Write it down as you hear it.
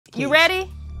You ready?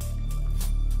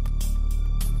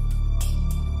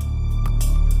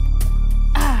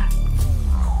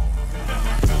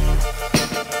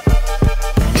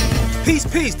 Peace,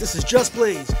 peace, this is Just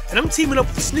Blaze, and I'm teaming up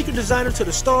with the sneaker designer to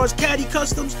the stars, Katty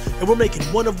Customs, and we're making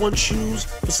one-of-one shoes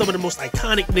for some of the most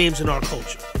iconic names in our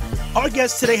culture. Our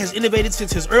guest today has innovated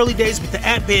since his early days with the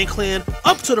Ant-Band Clan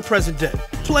up to the present day,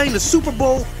 playing the Super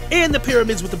Bowl and the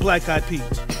Pyramids with the Black Eyed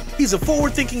Peas. He's a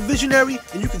forward-thinking visionary,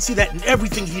 and you can see that in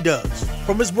everything he does.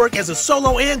 From his work as a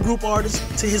solo and group artist,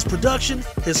 to his production,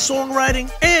 his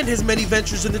songwriting, and his many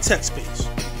ventures in the tech space.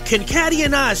 Can Katty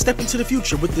and I step into the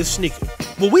future with this sneaker?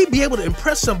 Will we be able to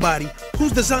impress somebody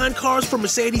who's designed cars for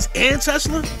Mercedes and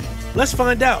Tesla? Let's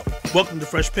find out. Welcome to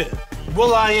Fresh Pair.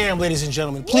 Will.i.am, ladies and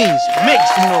gentlemen. Please, make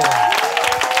some noise.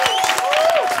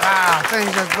 Wow,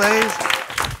 thanks, Just Blaze.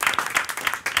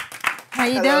 How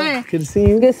you doing? Good to see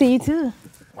you. Good to see you too.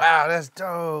 Wow, that's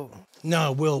dope.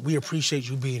 No, Will, we appreciate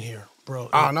you being here, bro.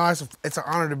 Oh, no, it's an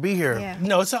honor to be here. Yeah.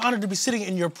 No, it's an honor to be sitting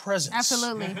in your presence.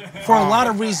 Absolutely. For a lot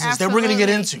of reasons that we're going to get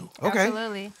into. Okay.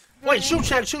 Absolutely. Wait, shoe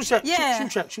check. Yeah.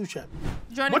 Shoe check.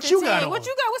 Jordan What you 15. got on? What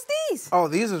you got? What's these? Oh,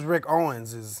 these is Rick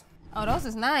Owens'. Oh, those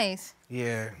is nice.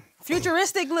 Yeah.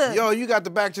 Futuristic look. Yo, you got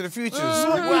the Back to the Futures. Just a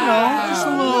little.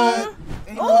 And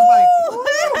he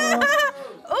was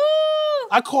Ooh.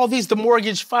 I call these the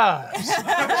mortgage fives.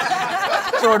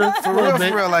 Sort of. for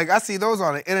real, like, I see those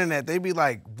on the internet. They be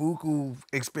like buku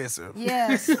expensive.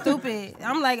 Yeah, stupid.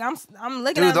 I'm looking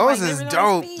at Dude, them those like, is they're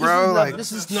dope, on bro. Like,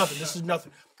 This is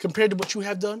nothing. Compared to what you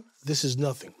have done, this is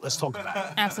nothing. Let's talk about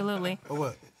it. Absolutely.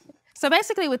 what? So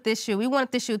basically with this shoe, we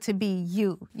want this shoe to be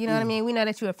you. You know what I mean? We know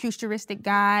that you're a futuristic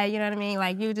guy, you know what I mean?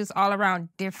 Like, you're just all around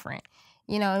different.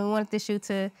 You know, and we want this shoe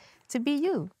to be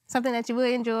you. Something that you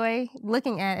really enjoy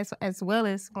looking at as well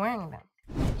as wearing them.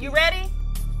 You ready?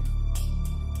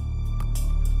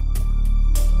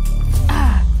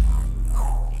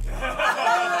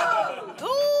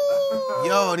 Ooh.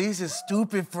 Yo, these is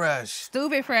stupid fresh.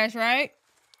 Stupid fresh, right?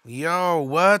 Yo,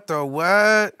 what the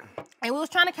what? And we was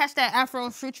trying to catch that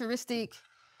Afro-futuristic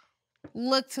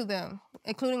look to them,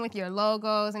 including with your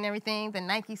logos and everything, the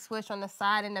Nike swoosh on the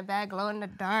side and the back, glow in the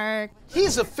dark.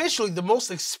 He's officially the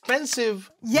most expensive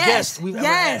guest we've ever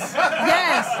had.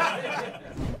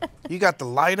 Yes. You got the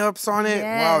light ups on it?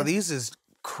 Yes. Wow, these is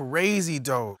crazy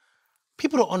dope.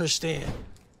 People don't understand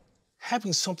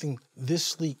having something this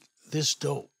sleek, this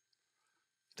dope.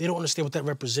 They don't understand what that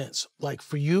represents. Like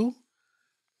for you,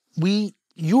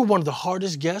 you were one of the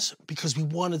hardest guests because we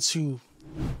wanted to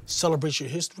celebrate your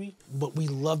history, but we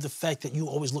love the fact that you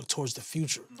always look towards the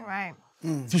future. Right.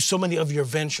 Through so many of your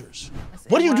ventures.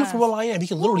 What do you do for will.i.am? He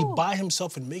can literally buy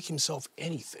himself and make himself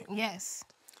anything. Yes.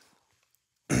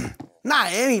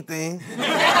 Not anything.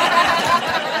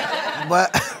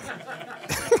 But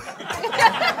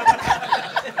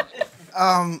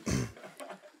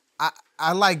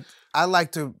I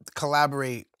like to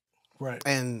collaborate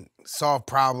and solve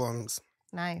problems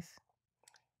Nice.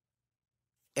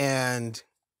 and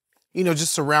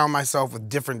just surround myself with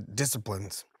different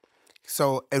disciplines.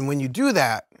 So, and when you do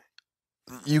that,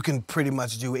 you can pretty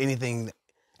much do anything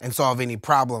and solve any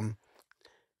problem.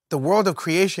 The world of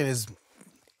creation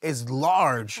is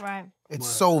large. Right. It's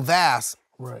so vast.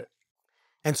 Right.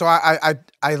 And so I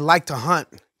like to hunt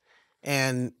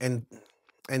and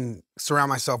surround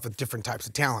myself with different types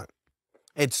of talent.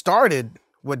 It started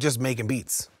with just making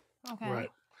beats. Okay. Right.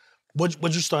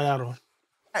 What'd you start out on?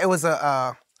 It was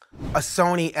a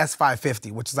Sony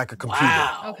S550, which is like a computer.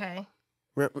 Wow. Okay.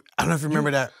 I don't know if you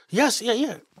remember that. Yes,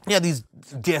 yeah. Yeah, these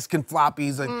disk and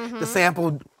floppies. Like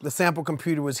the sample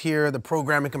computer was here, the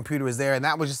programming computer was there, and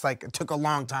that was just like, it took a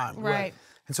long time. Right.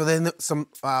 And so then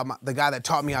the guy that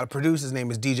taught me how to produce, his name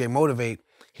is DJ Motivate.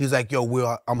 He was like, yo,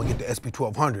 Will, I'm gonna get the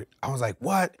SP1200. I was like,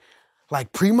 what?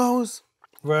 Like Primos?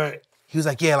 Right. He was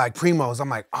like, yeah, like Primos. I'm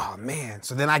like, oh man.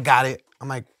 So then I got it. I'm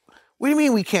like, what do you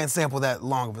mean we can't sample that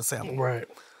long of a sample? Right.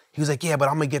 He was like, yeah, but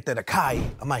I'm gonna get that Akai.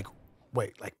 I'm like,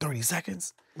 wait, like 30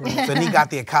 seconds? Right. So then he got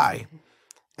the Akai.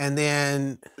 And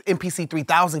then MPC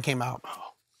 3000 came out.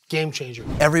 Game changer.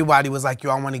 Everybody was like, yo,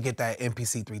 I wanna get that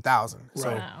MPC 3000. Right.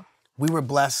 So we were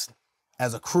blessed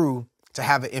as a crew to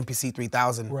have an MPC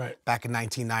 3000 back in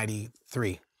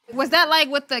 1993. Was that like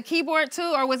with the keyboard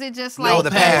too, or was it just like No, the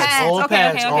pads. All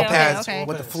pads Okay.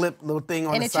 with the flip little thing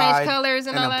on And the it side. changed colors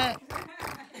and all that?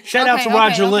 Shout out to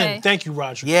Roger Lynn. Thank you,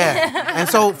 Roger. Yeah. And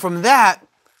so from that,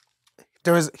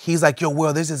 he's like, yo,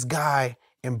 Will, there's this guy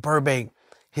in Burbank.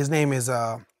 His name is,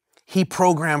 he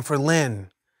programmed for Lynn.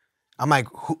 I'm like,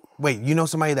 wait, you know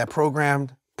somebody that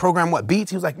programmed what,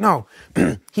 beats? He was like, no,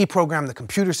 he programmed the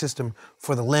computer system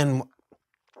for the Lynn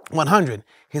 100.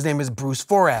 His name is Bruce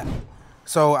Forad.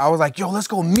 So I was like, yo, let's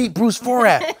go meet Bruce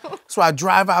Forat. So I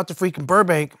drive out to freaking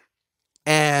Burbank,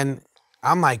 and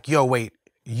I'm like, yo, wait,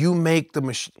 you make the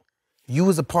machine? You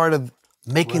was a part of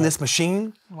making this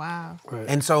machine? Wow. Right.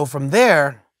 And so from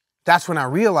there, that's when I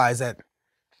realized that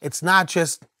it's not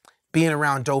just being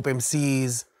around dope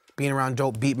MCs, being around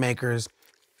dope beat makers,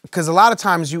 because a lot of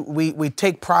times we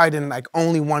take pride in like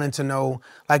only wanting to know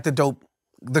like the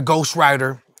Ghost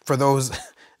Rider for those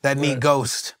that need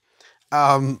Ghost.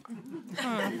 You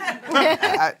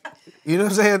know what I'm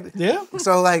saying? Yeah.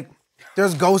 So like,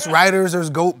 there's ghost writers, there's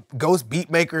ghost beat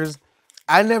makers.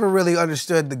 I never really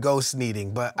understood the ghost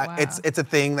needing, but it's a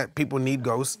thing that people need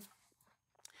ghosts.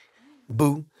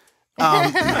 Boo.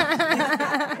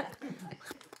 But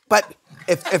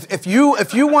if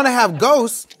you want to have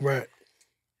ghosts, Right.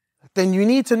 then you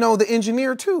need to know the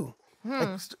engineer too.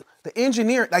 Like, the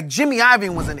engineer, like Jimmy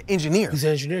Iovine was an engineer. He's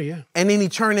an engineer, yeah. And then he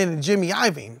turned into Jimmy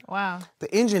Iovine. Wow.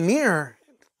 The engineer,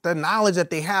 the knowledge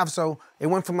that they have, so it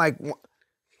went from like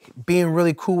being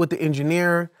really cool with the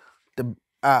engineer, the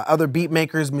other beat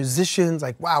makers, musicians,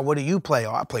 like, wow, what do you play?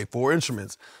 Oh, I play 4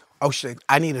 instruments. Oh shit,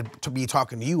 I need to be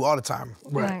talking to you all the time.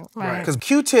 Right. Because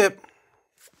Q-Tip,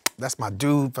 that's my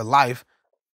dude for life.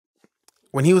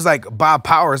 When he was like Bob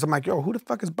Powers, I'm like, yo, who the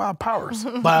fuck is Bob Powers?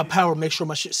 Bob Power, make sure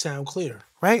my shit sound clear.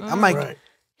 Right? I'm like,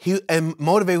 and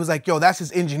Motivate was like, yo, that's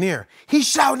his engineer. He's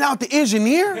shouting out the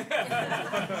engineer?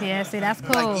 Yeah, see, that's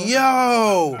cool. Like,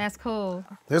 yo. That's cool.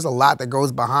 There's a lot that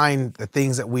goes behind the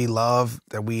things that we love,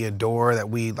 that we adore, that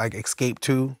we like escape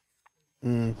to.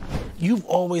 You've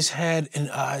always had an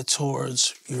eye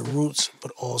towards your roots, but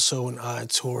also an eye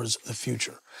towards the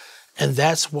future. And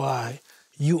that's why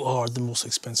you are the most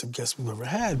expensive guest we've ever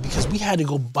had, because we had to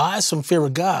go buy some fear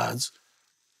of gods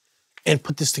and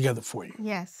put this together for you.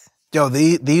 Yes. Yo,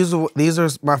 these are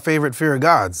my favorite fear of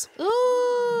gods.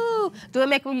 Ooh. Do it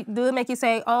make you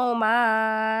say, oh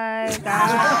my God?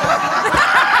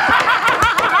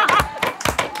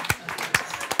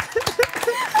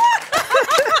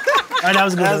 All right, that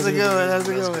was good. That's a good one. That's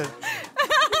a good one.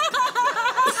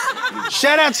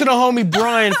 Shout out to the homie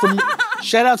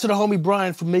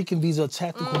Brian for making these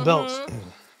tactical belts.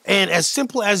 And as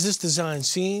simple as this design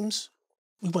seems,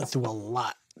 we went through a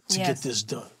lot to get this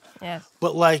done. Yes.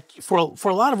 But like for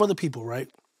a lot of other people, right?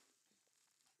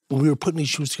 When we were putting these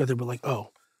shoes together, we're like,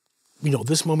 oh, we know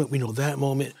this moment, we know that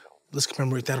moment. Let's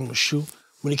commemorate that on the shoe.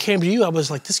 When it came to you, I was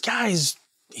like, this guy's,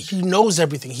 he knows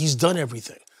everything. He's done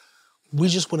everything. We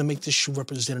just want to make this shoe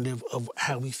representative of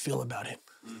how we feel about him,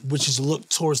 which is look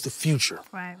towards the future.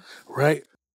 Right. Right?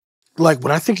 Like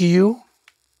when I think of you,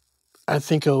 I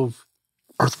think of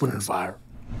Earth, Wind, and Fire.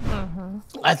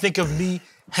 I think of me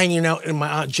hanging out in my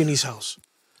Aunt Jenny's house.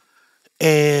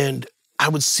 And I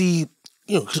would see,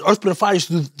 you know, because Earth, Wind, and Fire used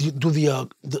to do the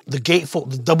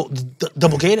gatefold, the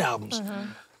double gate albums.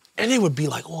 And it would be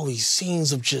like all these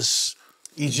scenes of just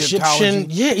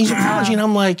Egyptian, Egyptology. And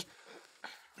I'm like,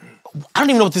 I don't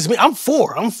even know what this means. I'm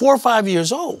 4 or 5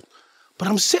 years old. But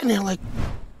I'm sitting there like,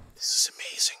 this is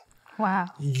amazing. Wow.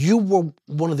 You were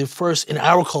one of the first in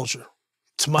our culture,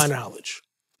 to my knowledge,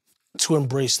 to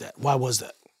embrace that. Why was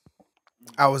that?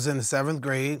 I was in the 7th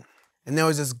grade, and there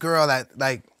was this girl that,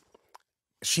 like,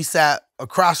 she sat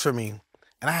across from me,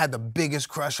 and I had the biggest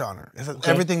crush on her. It had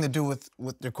everything to do with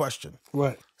your question.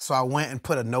 Right. So I went and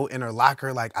put a note in her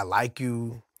locker, like, I like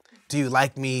you. Do you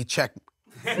like me? Check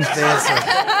this.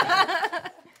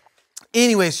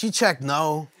 Anyway, she checked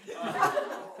no.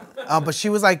 But she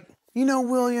was like, you know,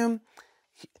 William,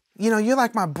 you know, you're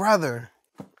like my brother.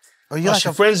 Or you're like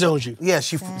she friend zoned you. Yeah,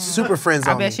 she super friend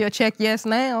zoned me. I bet she'll check yes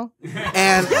now.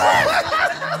 And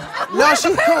no,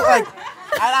 she's cool. Like,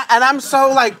 and I'm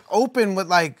so like open with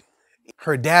like,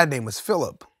 her dad name was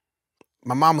Philip.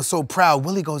 My mom was so proud.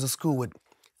 Willie goes to school with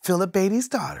Philip Beatty's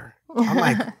daughter. I'm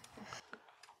like,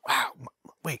 wow,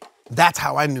 wait. That's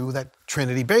how I knew that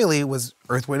Trinity Bailey was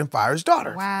Earth, Wind, and Fire's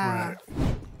daughter. Wow. Right.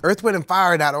 Earth, Wind, and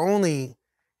Fire not only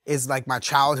is like my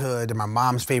childhood and my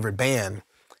mom's favorite band,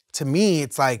 to me,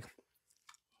 it's like,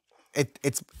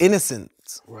 it's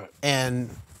innocence and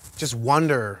just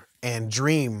wonder and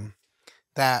dream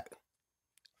that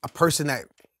a person that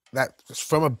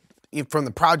from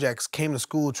the projects came to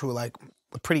school to like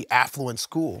a pretty affluent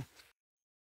school.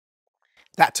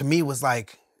 That to me was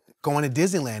like going to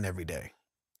Disneyland every day.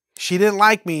 She didn't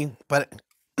like me, but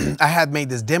I had made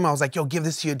this demo. I was like, yo, give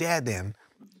this to your dad then.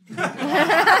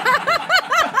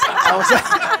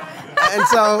 And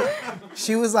so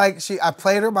she was like, I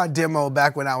played her my demo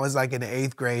back when I was like in the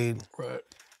 8th grade. Right.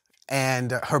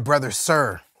 And her brother,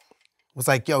 Sir, was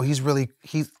like, yo,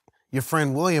 your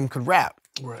friend William could rap.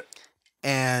 Right.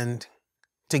 And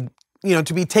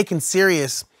to be taken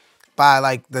serious by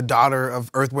like the daughter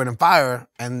of Earth, Wind, and Fire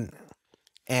and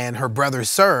her brother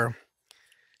Sir.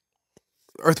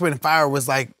 Earth, Wind, and Fire was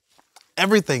like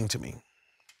everything to me.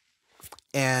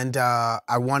 And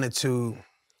I wanted to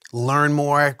learn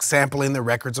more, sampling the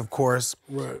records, of course.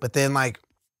 Right. But then like,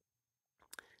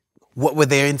 what were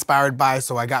they inspired by?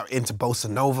 So I got into bossa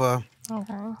nova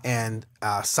and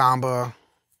samba.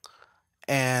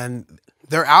 And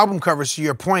their album covers, to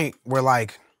your point, were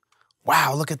like,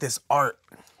 wow, look at this art.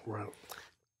 Right.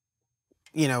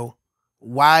 You know,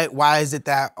 why is it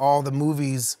that all the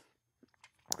movies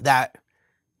that,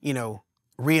 you know,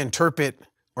 reinterpret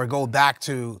or go back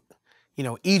to, you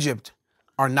know, Egypt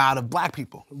are not of black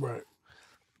people? Right.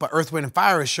 But Earth, Wind, and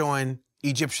Fire is showing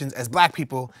Egyptians as black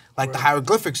people like the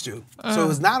hieroglyphics do. So it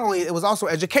was not only, it was also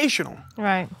educational.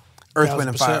 Right. Earth, Wind,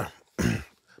 and Fire.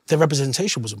 The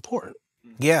representation was important.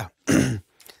 Yeah.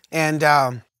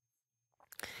 And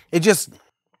it just,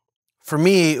 for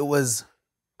me, it was,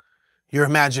 your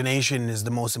imagination is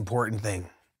the most important thing.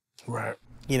 Right.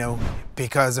 You know,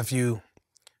 because if you,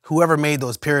 whoever made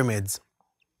those pyramids,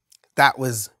 that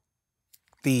was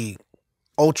the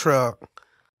ultra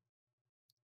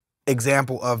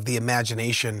example of the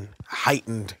imagination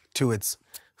heightened to its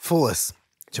fullest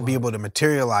to be able to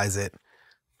materialize it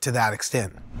to that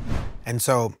extent. And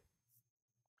so,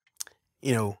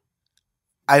 you know,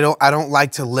 I don't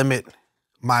like to limit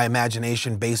my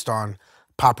imagination based on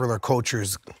popular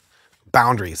culture's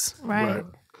boundaries. Right.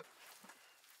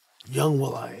 Young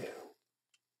Will.i.am.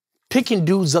 Picking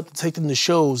dudes up to take them to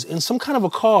shows in some kind of a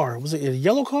car. Was it a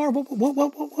yellow car? What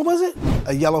was it?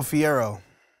 A yellow Fiero.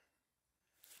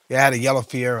 Yeah, I had a yellow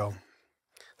Fiero.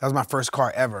 That was my first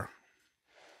car ever.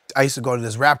 I used to go to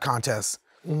this rap contest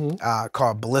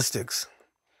called Ballistics.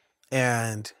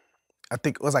 And I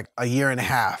think it was like a year and a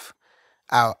half.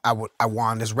 I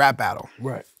won this rap battle.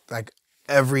 Right. Like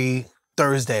every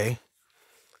Thursday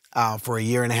for a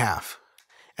year and a half.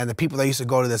 And the people that used to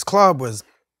go to this club was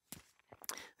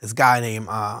this guy named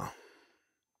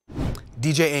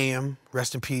DJ AM,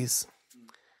 rest in peace.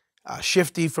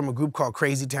 Shifty from a group called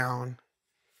Crazy Town.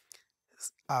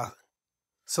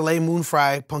 Soleil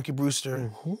Moonfry, Punky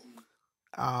Brewster.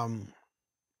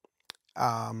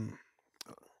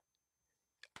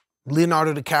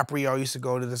 Leonardo DiCaprio used to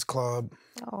go to this club.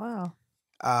 Oh,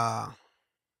 wow.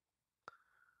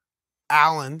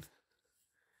 Alan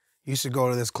used to go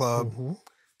to this club.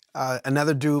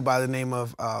 Another dude by the name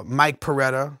of Mike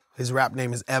Peretta, his rap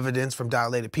name is Evidence from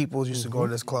Dilated Peoples, used to go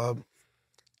to this club.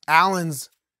 Alan's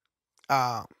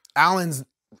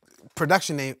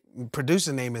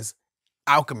producer name is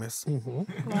Alchemist.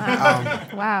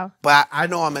 Wow. But I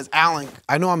know him as Alan.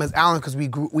 I know him as Alan because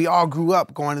we all grew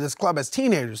up going to this club as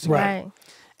teenagers. Right.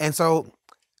 And so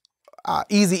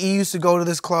Eazy-E used to go to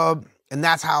this club, and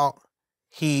that's how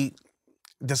he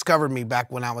discovered me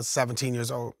back when I was 17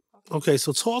 years old. Okay,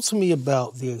 so talk to me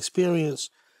about the experience,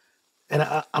 and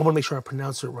I want to make sure I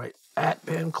pronounce it right. At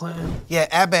Band Clan? Yeah,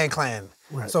 at Band Clan.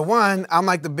 Right. So one, I'm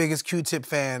like the biggest Q-Tip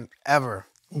fan ever.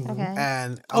 Okay.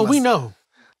 And We know.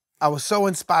 I was so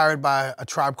inspired by A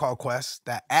Tribe Called Quest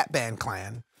that At Band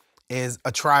Clan is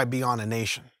a tribe beyond a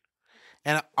nation.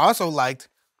 And I also liked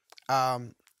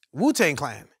Wu-Tang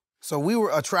Clan. So we were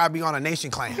a tribe beyond a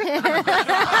nation clan. So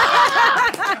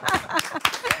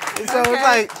it's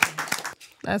like,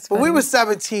 That's but funny. we were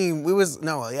 17. We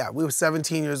were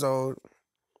 17 years old.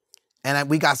 And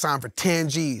we got signed for 10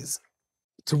 G's.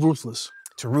 To Ruthless.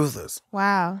 To Ruthless.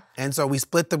 Wow. And so we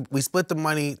split the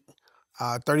money,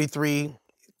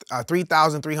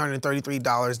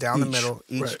 $3,333 down the middle,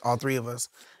 each, all three of us.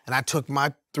 And I took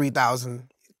my $3,000.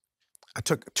 I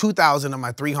took $2,000 of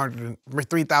my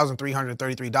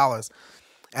 $3,333,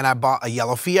 and I bought a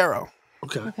yellow Fiero.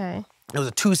 Okay. It was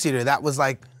a two-seater. That was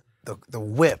like the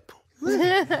whip.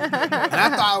 And I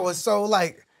thought it was so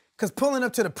like, cause pulling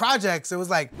up to the projects, it was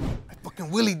like,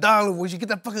 fucking Willie Dollar, where'd you get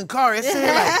that fucking car? It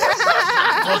said like,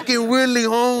 fucking Willie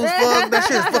Holmes, fuck, that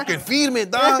shit's fucking feeding me,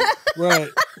 dog. Right.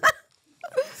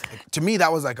 To me,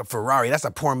 that was like a Ferrari. That's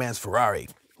a poor man's Ferrari.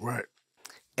 Right.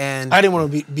 And I didn't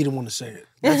want to be the one to say it.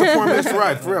 that's a poor man's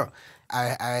Ferrari, for real.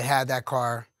 I had that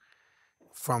car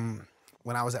from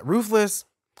when I was at Ruthless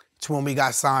to when we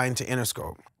got signed to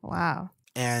Interscope. Wow.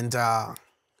 And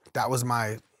that was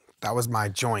my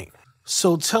joint.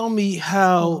 So tell me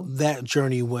how that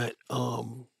journey went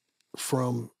from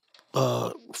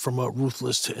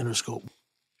Ruthless to Interscope.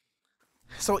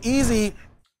 So Easy,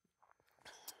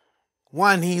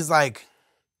 one, he's like,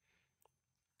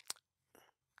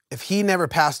 if he never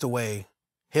passed away,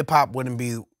 hip hop wouldn't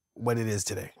be what it is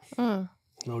today. No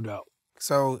doubt.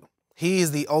 So he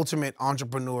is the ultimate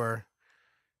entrepreneur.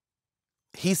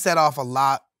 He set off a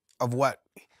lot of what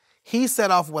he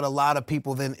set off what a lot of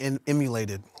people then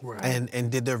emulated Right.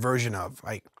 and did their version of.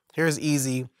 Like, here's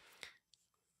Easy,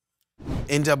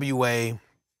 NWA,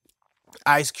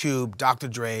 Ice Cube, Dr.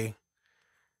 Dre,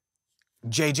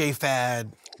 JJ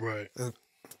Fad, Right.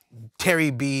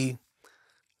 Terry B,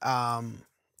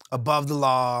 Above the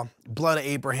Law, Blood of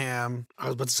Abraham, I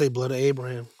was about to say Blood of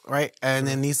Abraham. right? And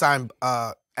then he signed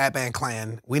At-Ban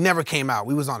Clan. We never came out.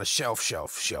 We was on a shelf.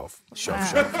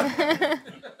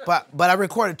 But I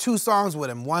recorded 2 songs with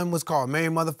him. One was called Merry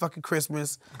Motherfucking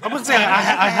Christmas. I'm gonna say I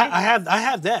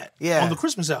have that. Yeah. On the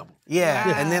Christmas album.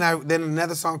 Yeah. And then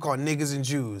another song called Niggas and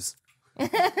Jews.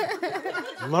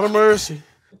 Lot of mercy.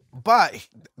 But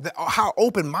how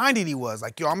open-minded he was.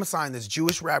 Like, yo, I'm gonna sign this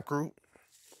Jewish rap group,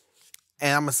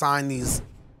 and I'm gonna sign these,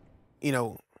 you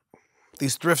know,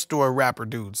 these thrift store rapper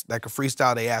dudes that could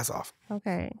freestyle their ass off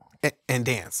Okay. and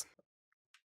dance.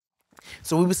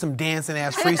 So we was some dancing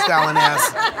ass, freestyling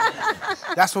ass.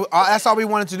 That's all we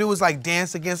wanted to do was like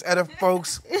dance against other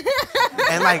folks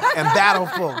and battle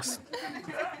folks.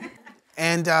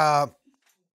 And so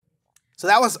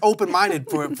that was open-minded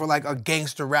for like a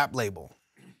gangster rap label.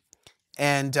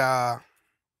 And yeah,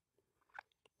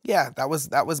 that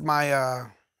was my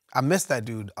I missed that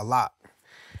dude a lot.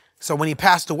 So when he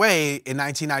passed away in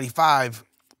 1995,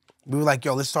 we were like,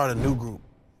 yo, let's start a new group.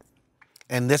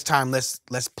 And this time, let's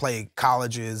play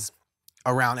colleges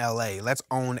around LA. Let's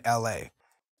own LA.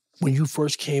 When you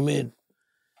first came in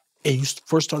and you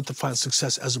first started to find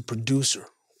success as a producer,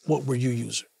 what were you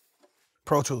using?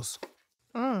 Pro Tools.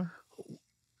 Mm.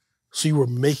 So you were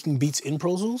making beats in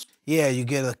Pro Tools? Yeah, you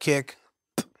get a kick.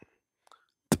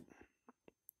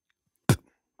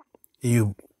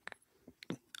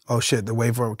 Oh shit, the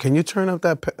waveform. Can you turn up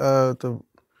that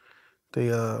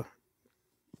the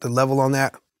level on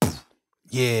that?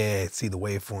 Yeah, see the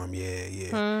waveform.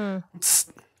 Yeah.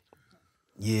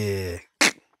 Yeah.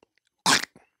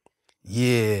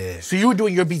 Yeah. So you were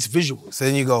doing your beats visual. So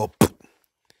then you go,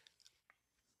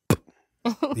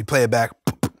 you play it back,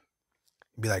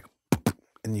 be like,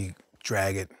 and you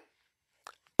drag it.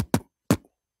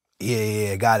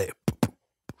 Yeah, got it.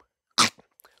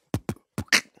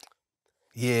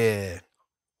 Yeah.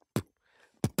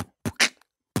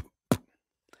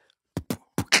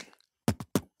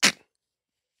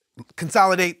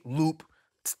 Consolidate, loop,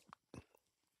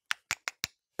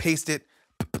 paste it.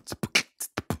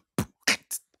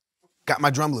 Got my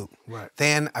drum loop. Right.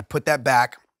 Then I put that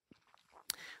back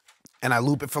and I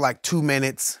loop it for like 2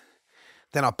 minutes.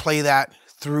 Then I'll play that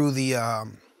through the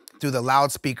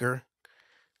loudspeaker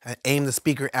and aim the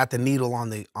speaker at the needle on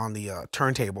the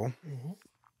turntable. Mm-hmm.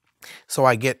 So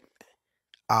I get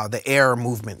the air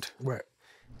movement. Right.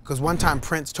 Because one time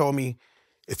Prince told me,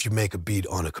 if you make a beat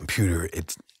on a computer,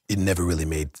 it never really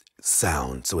made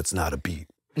sound, so it's not a beat.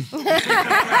 So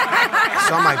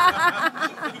I'm like,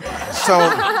 so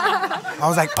I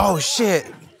was like, oh shit.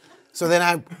 So then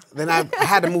I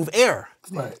had to move air.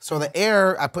 Right. So the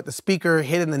air, I put the speaker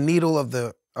hitting the needle of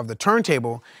the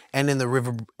turntable, and then the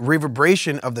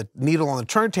reverberation of the needle on the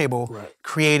turntable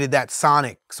created that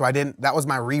sonic. So that was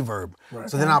my reverb. Right.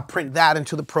 So then I'll print that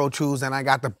into the Pro Tools, and I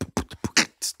got the,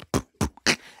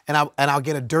 and I'll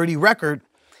get a dirty record,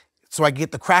 so I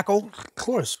get the crackle. Of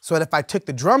course. So that if I took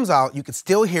the drums out, you could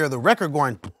still hear the record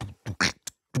going,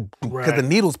 because the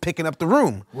needle's picking up the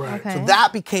room. Right. Okay. So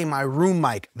that became my room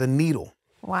mic, the needle.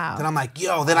 Wow. Then I'm like,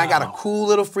 yo, then I got a cool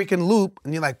little freaking loop,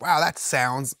 and you're like, wow, that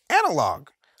sounds analog,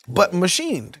 but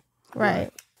machined. Right.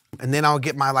 And then I'll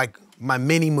get my my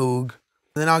mini moog,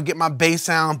 and then I'll get my bass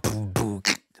sound.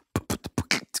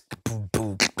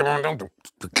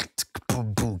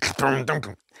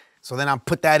 So then I'll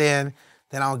put that in,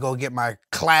 then I'll go get my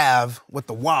clav with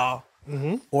the wah,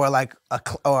 or like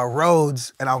a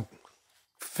Rhodes, and I'll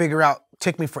figure out,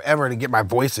 took me forever to get my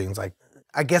voicings. Like,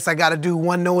 I guess I gotta do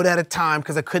one note at a time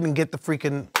because I couldn't get the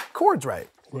freaking chords right.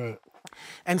 Right.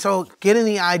 And so getting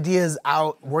the ideas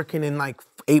out, working in like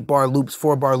 8-bar loops,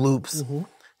 4-bar loops,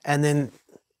 and then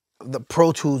the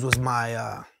Pro Tools was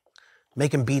my,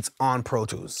 making beats on Pro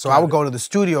Tools. So I would go to the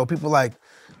studio, people were like,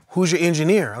 who's your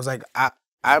engineer? I was like,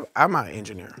 I'm not an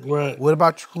engineer. Right. What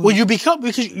about you? Well,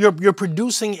 because you're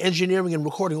producing, engineering, and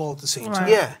recording all at the same time.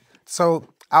 Yeah. So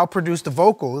I'll produce the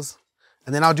vocals,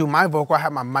 and then I'll do my vocal. I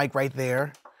have my mic right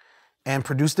there, and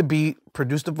produce the beat,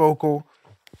 produce the vocal.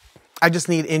 I just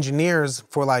need engineers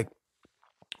for like,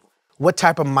 what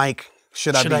type of mic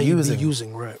should I be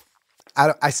using? Right.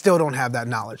 I still don't have that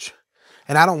knowledge,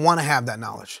 and I don't want to have that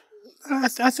knowledge. I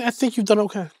think you've done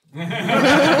okay. You know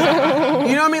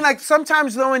what I mean? Like,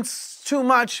 sometimes knowing too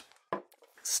much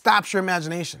stops your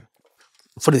imagination.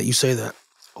 Funny that you say that.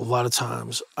 A lot of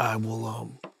times I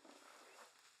will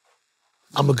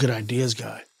I'm a good ideas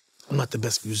guy. I'm not the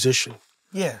best musician.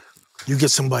 Yeah. You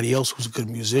get somebody else who's a good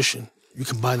musician, you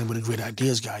combine them with a great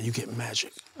ideas guy, you get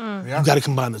magic. Yeah. You got to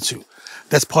combine the two.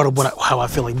 That's part of how I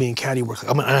feel like me and Katty work.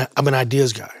 I'm an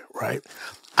ideas guy, right?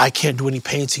 I can't do any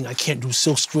painting. I can't do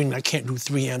silk screening. I can't do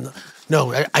 3M.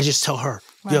 No, I just tell her,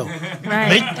 yo,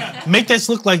 make this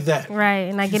look like that. Right,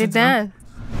 and I get it done.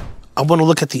 I want to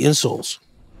look at the insoles.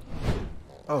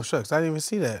 Oh, shucks, I didn't even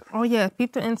see that. Oh yeah,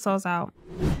 peep the insoles out.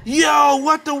 Yo,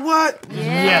 what the what?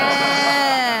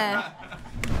 Yeah.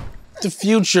 The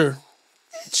future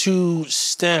to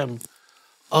STEM.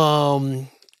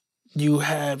 You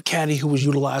have Katty who was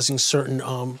utilizing certain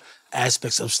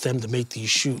aspects of STEM to make these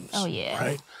shoes. Oh yeah.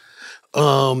 Right.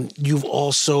 You've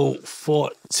also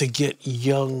fought to get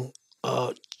young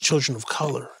children of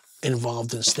color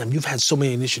involved in STEM. You've had so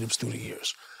many initiatives through the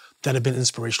years that have been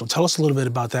inspirational. Tell us a little bit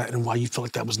about that and why you felt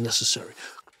like that was necessary.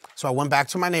 So I went back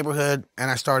to my neighborhood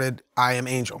and I started I Am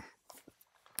Angel.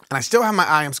 And I still have my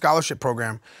I Am Scholarship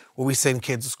program where we send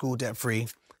kids to school debt-free,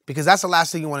 because that's the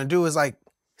last thing you want to do is like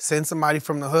send somebody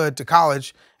from the hood to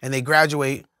college and they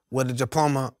graduate with a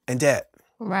diploma and debt.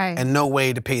 Right. And no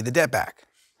way to pay the debt back.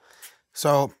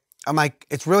 So I'm like,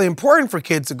 it's really important for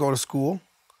kids to go to school,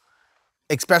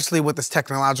 especially with this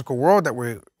technological world that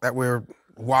we're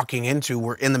walking into.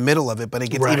 We're in the middle of it, but it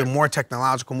gets even more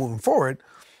technological moving forward.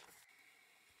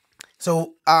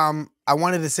 So I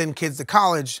wanted to send kids to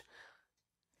college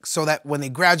so that when they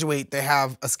graduate, they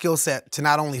have a skill set to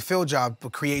not only fill jobs,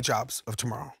 but create jobs of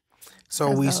tomorrow. So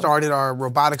we started our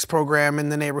robotics program in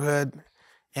the neighborhood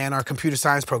and our computer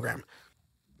science program.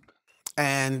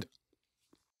 And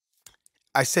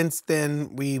since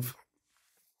then, we've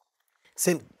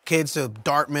sent kids to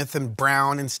Dartmouth and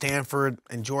Brown and Stanford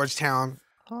and Georgetown.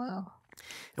 Wow.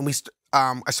 And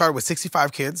I started with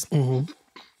 65 kids. Mm-hmm.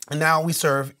 And now we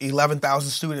serve 11,000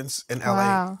 students in LA.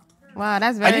 Wow. Wow,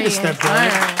 that's very I need to step down.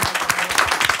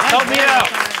 Help me out.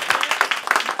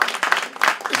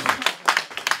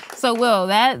 So Will,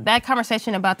 that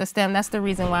conversation about the STEM, that's the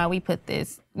reason why we put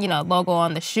this, logo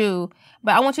on the shoe.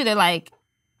 But I want you to like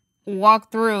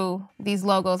walk through these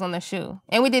logos on the shoe.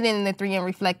 And we did it in the 3M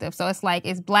reflective. So it's like,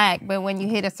 it's black, but when you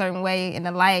hit a certain way in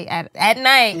the light at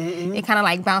night, it kind of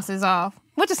like bounces off,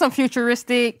 which is some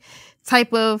futuristic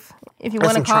type of, if you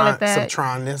want to call it that. Some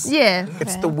Tron-ness. Yeah.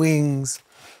 It's the wings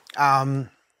and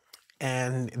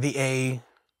the A.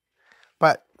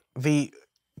 But the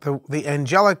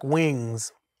angelic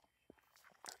wings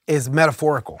is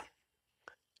metaphorical.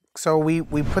 So we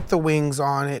put the wings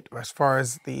on it as far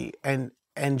as the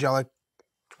angelic,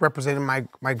 representing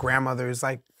my grandmother's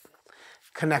like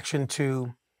connection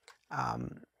to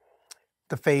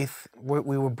the faith.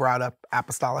 We were brought up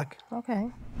apostolic.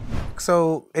 Okay.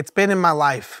 So it's been in my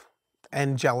life,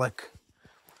 angelic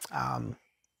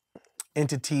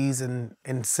entities and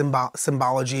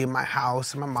symbology in my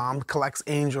house. My mom collects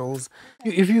angels.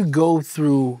 If you go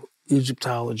through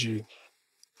Egyptology,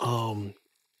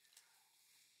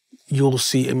 you'll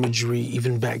see imagery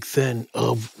even back then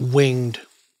of winged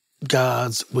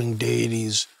gods, winged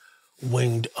deities,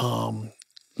 winged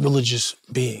religious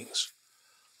beings.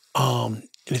 And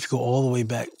if you go all the way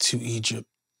back to Egypt,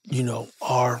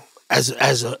 as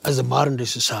a modern day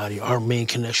society, our main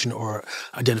connection or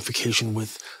identification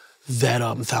with that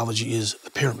mythology is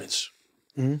the pyramids.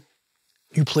 Mm-hmm.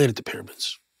 You played at the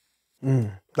pyramids.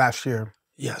 Last year.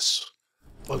 Yes.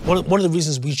 But one of the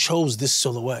reasons we chose this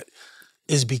silhouette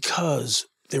is because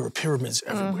there were pyramids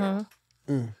everywhere.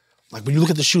 Mm-hmm. Like when you look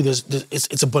at the shoe,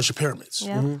 it's a bunch of pyramids.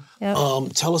 Yeah. Mm-hmm.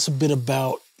 Yep. Tell us a bit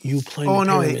about you playing the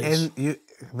pyramids. And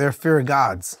they're fear of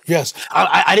gods. Yes.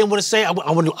 I didn't want to say, I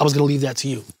was going to leave that to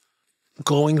you.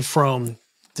 Going from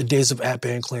the days of At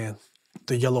Band Clan,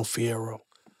 the Yellow Fiero,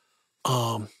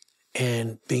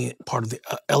 and being part of the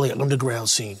LA underground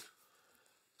scene,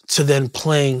 to then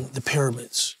playing the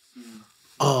pyramids.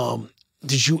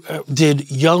 Did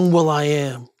young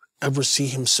will.i.am ever see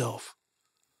himself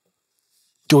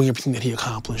doing everything that he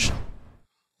accomplished,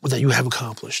 or that you have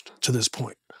accomplished to this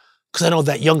point? Because I know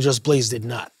that young Just Blaze did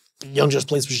not. Young Just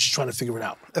Blaze was just trying to figure it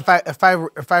out.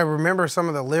 If I remember some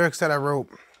of the lyrics that I wrote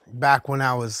back when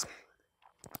I was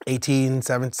 17,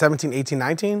 18,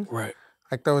 19. Right.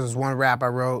 Like there was one rap I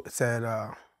wrote. It said,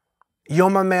 yo,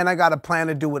 my man, I got a plan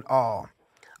to do it all.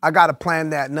 I got a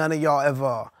plan that none of y'all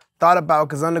ever thought about,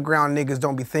 because underground niggas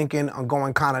don't be thinking I'm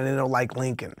going continental like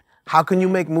Lincoln. How can you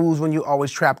make moves when you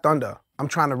always trapped under? I'm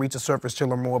trying to reach the surface to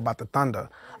learn more about the thunder.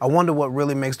 I wonder what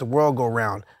really makes the world go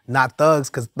round. Not thugs,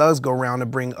 because thugs go round to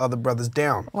bring other brothers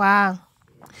down. Wow.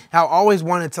 I always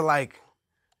wanted to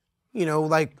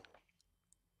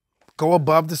go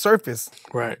above the surface.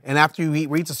 Right. And after you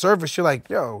reach the surface, you're like,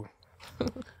 yo,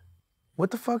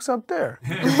 what the fuck's up there?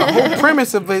 The whole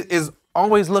premise of it is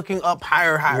always looking up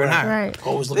higher, higher, and higher. Right.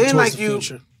 Always looking Then towards like the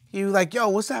future. you like, yo,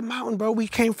 what's that mountain, bro? We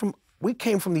came from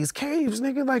these caves,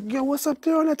 nigga. Like, yo, what's up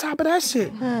there on the top of that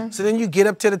shit? So then you get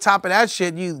up to the top of that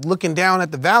shit, you looking down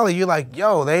at the valley, you're like,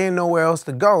 yo, there ain't nowhere else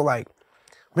to go. Like,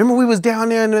 remember we was down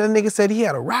there and the nigga said he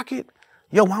had a rocket?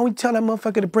 Yo, why don't we tell that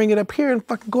motherfucker to bring it up here and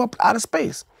fucking go up out of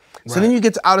space? So then you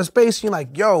get to outer space, and you're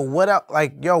like, yo, what up?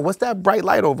 Like, yo, what's that bright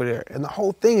light over there? And the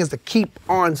whole thing is to keep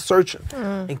on searching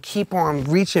and keep on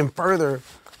reaching further.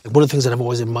 One of the things that I've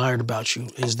always admired about you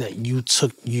is that you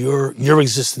took your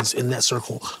existence in that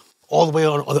circle all the way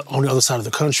on the other side of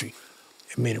the country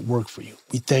and made it work for you.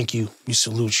 We thank you. We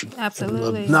salute you.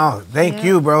 Absolutely. No, thank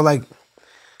you, bro. Like,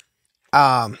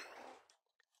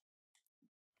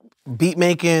 beat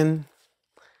making,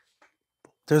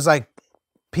 there's like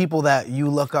people that you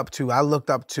look up to. I looked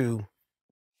up to,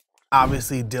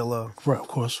 obviously, Dilla. Right, of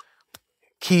course.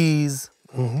 Keys.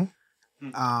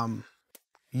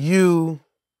 You.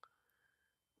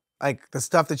 Like, the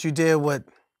stuff that you did with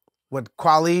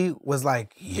Kweli was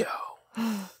like, yo,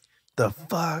 the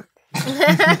fuck?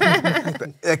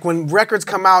 Like, when records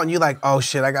come out and you're like, oh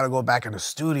shit, I gotta go back in the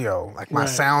studio. Like, my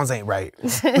sounds ain't right.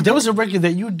 But there was a record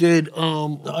that you did,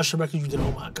 the Usher record you did,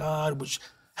 Oh My God, which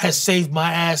has saved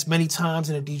my ass many times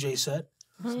in a DJ set.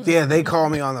 Yeah, they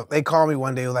called me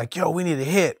one day, like, yo, we need a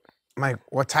hit. I'm like,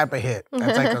 what type of hit?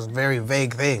 That's like a very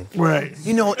vague thing. Right.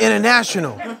 You know,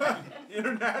 international.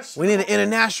 We need an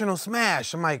international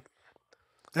smash. I'm like,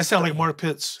 that sounds like Mark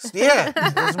Pitts. yeah,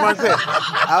 it's Mark Pitt.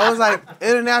 I was like,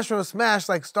 international smash,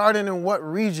 like starting in what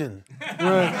region?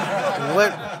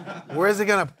 Right. Where is it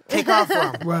gonna take off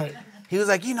from? Right. He was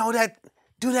like, you know that,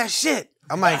 do that shit.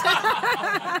 I'm like,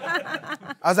 I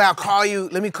was like, I'll call you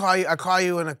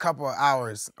in a couple of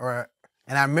hours.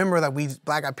 And I remember that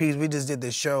Black Eyed Peas, we just did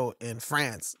this show in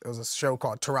France. It was a show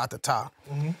called Taratata.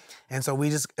 And so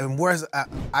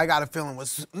I Got a Feeling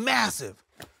was massive.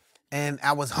 And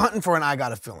I was hunting for an I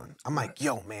Got a Feeling. I'm like,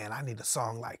 yo, man, I need a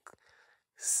song like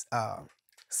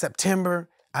September.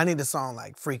 I need a song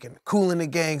like freaking Kool and the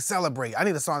Gang, Celebrate. I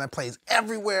need a song that plays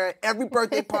everywhere, every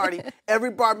birthday party,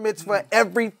 every bar mitzvah,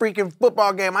 every freaking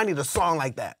football game. I need a song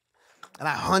like that. And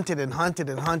I hunted and hunted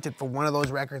and hunted for one of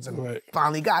those records and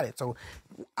finally got it. So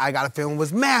I Got a Feeling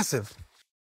was massive.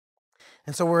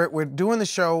 And so we're doing the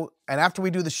show, and after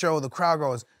we do the show, the crowd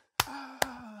goes,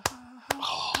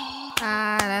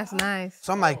 Ah, that's nice.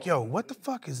 so I'm like, yo, what the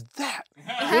fuck is that? So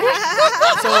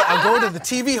I go to the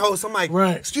TV host, I'm like,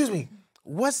 excuse me,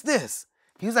 what's this?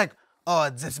 He's like, oh,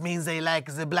 this means they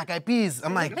like the Black Eyed Peas.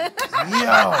 I'm like,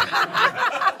 yo,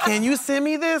 can you send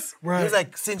me this? Right. He's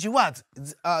like, send you what?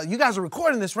 You guys are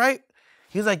recording this, right?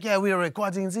 He's like, yeah, we are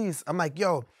recording this. I'm like,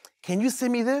 yo, can you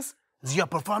send me this? It's your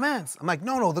performance. I'm like,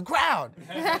 no, the crowd.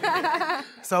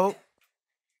 So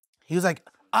he was like,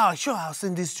 oh, sure, I'll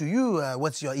send this to you.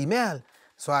 What's your email?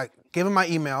 So I give him my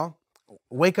email,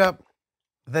 wake up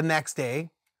the next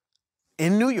day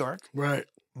in New York. Right.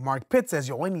 Mark Pitt says,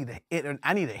 yo, I need a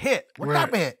hit. What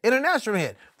type of hit? International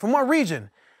hit. From what region?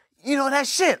 You know, that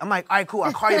shit. I'm like, all right, cool,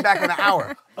 I'll call you back in an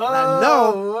hour. And I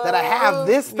know that I have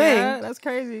this thing. Yeah, that's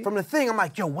crazy. From the thing, I'm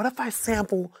like, yo, what if I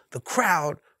sample the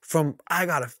crowd from I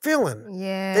Got a Feeling?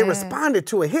 Yeah. They responded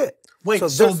to a hit. Wait,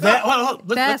 so that, hold on,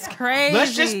 That's crazy.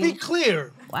 Let's just be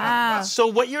clear. Wow. So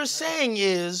what you're saying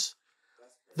is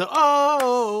the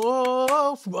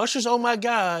from Usher's Oh My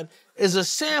God is a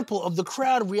sample of the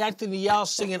crowd reacting to y'all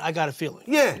singing I Got a Feeling.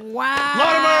 Yeah. Wow.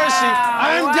 Lord of mercy,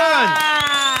 I'm done.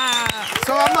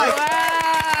 So I'm like,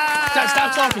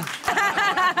 Stop talking.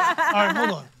 All right, hold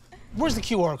on. Where's the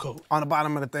QR code? on the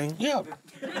bottom of the thing. Yeah.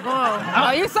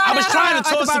 Oh, you saw I was that trying on to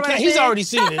toss the bottom of cat. He's thing? already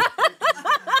seen it.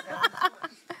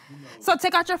 So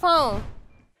take out your phone.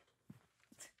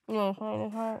 You want to find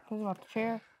this hard? Because off the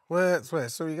chair. Wait,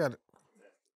 so you got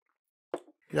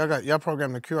y'all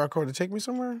programmed the QR code to take me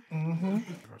somewhere? Then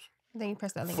you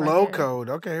press that link Flow right there. code.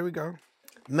 Okay, here we go.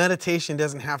 Meditation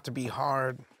doesn't have to be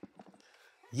hard.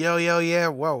 Yo, yeah.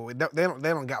 Whoa, they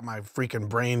don't got my freaking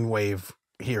brainwave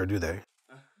here, do they?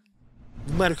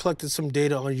 You might have collected some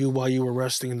data on you while you were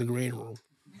resting in the green room.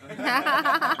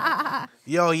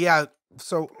 Yo, yeah.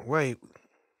 So wait.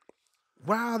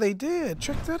 Wow, they did.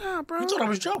 Check that out, bro. You thought I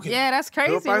was joking. Yeah, that's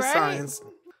crazy, Built by right? science.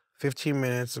 15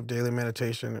 minutes of daily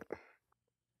meditation.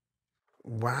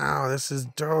 Wow, this is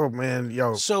dope, man.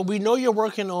 Yo. So we know you're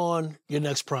working on your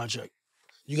next project.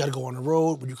 You got to go on the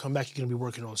road. When you come back, you're going to be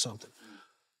working on something.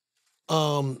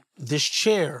 This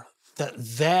chair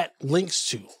that links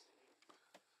to,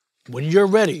 when you're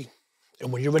ready,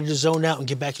 and when you're ready to zone out and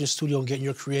get back in the studio and get in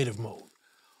your creative mode,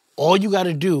 all you got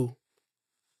to do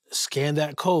is scan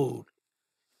that code,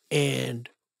 and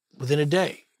within a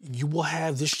day, you will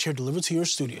have this chair delivered to your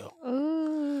studio.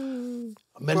 Ooh.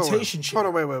 A meditation chair.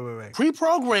 Hold on, wait.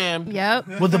 Pre-programmed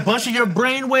Yep. with a bunch of your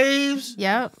brain waves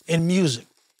Yep. and music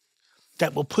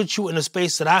that will put you in a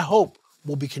space that I hope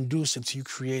will be conducive to you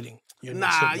creating your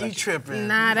next hit You record. tripping.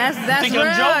 Nah, that's think real.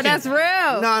 I'm joking? That's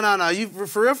real. No. You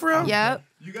for real? Yep.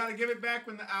 You gotta give it back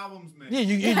when the album's made. Yeah,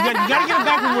 you gotta get it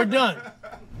back when we're done.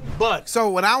 But So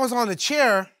when I was on the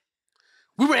chair,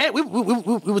 we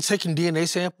were taking DNA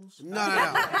samples.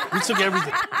 no. We took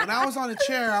everything. When I was on the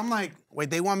chair, I'm like, wait,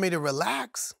 they want me to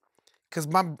relax? Cause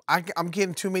I'm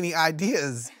getting too many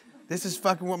ideas. This is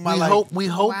fucking with my life. We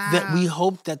hope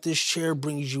that this chair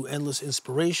brings you endless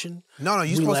inspiration. No,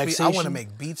 you supposed to be. I want to relaxation,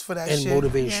 make beats for that and shit.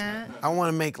 motivation. Yeah. I want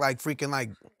to make like freaking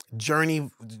like journey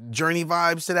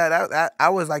vibes to that. I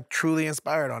was like truly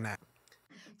inspired on that.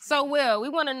 So, Will, we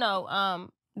want to know,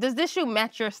 does this shoe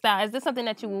match your style? Is this something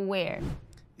that you will wear?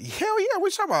 Hell yeah,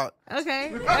 what you talking about?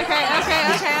 Okay.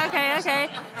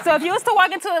 So if you was to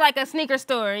walk into like a sneaker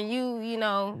store and you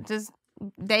know, just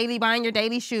buying your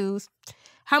daily shoes,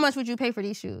 how much would you pay for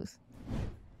these shoes?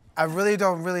 I really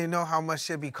don't know how much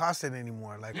shit be costing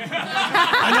anymore. Like,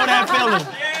 I know that feeling.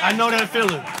 I know how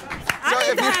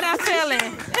that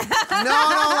feeling.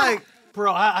 no, like,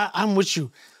 Bro, I'm with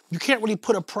you. You can't really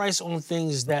put a price on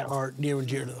things that are near and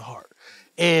dear to the heart.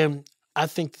 And I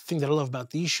think the thing that I love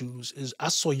about these shoes is I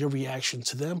saw your reaction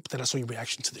to them, but then I saw your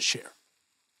reaction to the chair.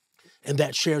 And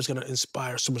that chair is gonna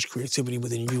inspire so much creativity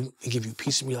within you and give you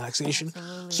peace and relaxation.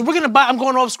 Absolutely. So we're gonna I'm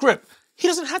going off script. He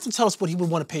doesn't have to tell us what he would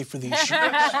want to pay for these shoes.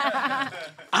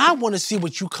 I wanna see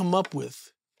what you come up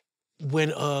with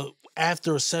when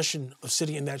after a session of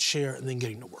sitting in that chair and then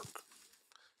getting to work.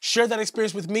 Share that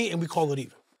experience with me and we call it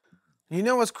even. you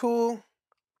know what's cool?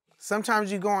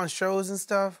 Sometimes you go on shows and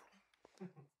stuff,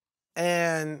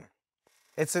 and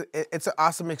it's an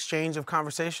awesome exchange of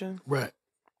conversation. Right.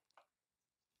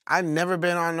 I've never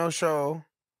been on no show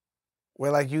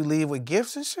where like you leave with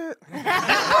gifts and shit.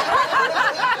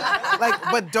 Like,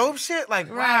 but dope shit, like,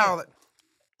 wow.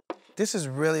 This is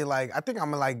really like, I think I'm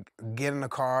gonna like get in the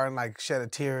car and like shed a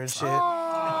tear and shit.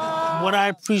 What I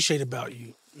appreciate about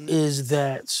you is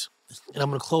that, and I'm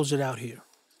gonna close it out here,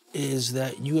 is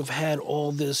that you have had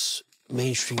all this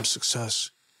mainstream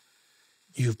success.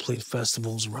 You've played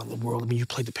festivals around the world. I mean, you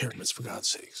played the Pyramids, for God's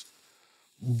sakes.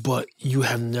 But you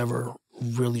have never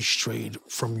really strayed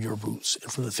from your roots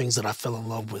and from the things that I fell in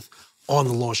love with on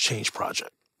the Launch Change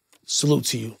Project. Salute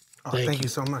to you. Oh, thank you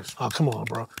so much. Oh, come on,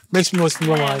 bro. Makes me want to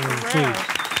will.i.am, please.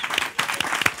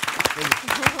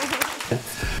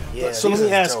 Yeah, So let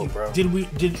me ask dope, you,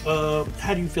 bro.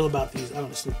 how do you feel about these,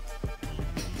 honestly?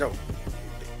 No.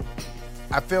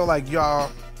 I feel like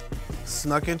y'all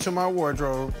snuck into my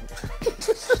wardrobe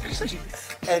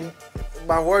and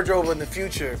my wardrobe in the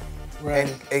future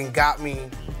and got me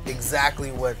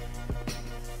exactly what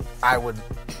I would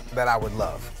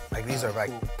love. Like these are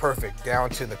like perfect, down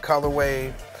to the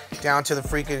colorway, down to the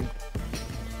freaking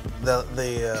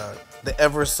the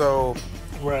ever so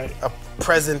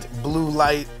present blue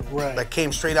light that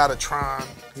came straight out of Tron.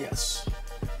 Yes.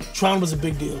 Tron was a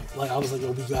big deal. Like I was like,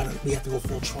 yo, we have to go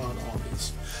full Tron on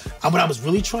this. What I was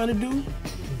really trying to do,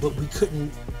 but we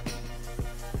couldn't.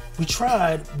 We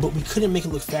tried, but we couldn't make it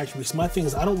look factory. Because my thing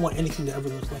is, I don't want anything to ever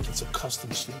look like it's a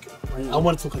custom sneaker. Right? I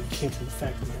want it to look like it came from the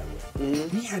factory that way.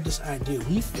 We had this idea.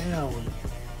 We found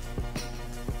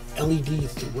LED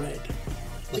thread,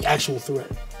 like actual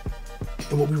thread,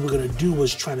 and what we were gonna do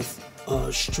was try to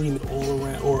stream it all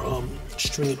around, or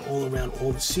string it all around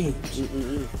all the seams.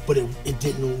 But it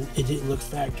didn't look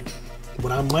factory.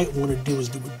 What I might want to do is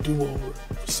do a do-over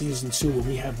for season 2 when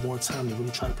we have more time to really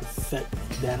try to perfect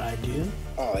that idea.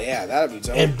 Oh yeah, that'd be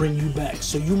dope. And bring you back.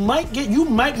 So you might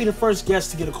be the first guest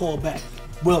to get a call back.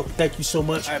 Will, thank you so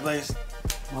much. All right, Blaze.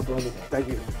 My brother, thank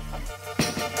you.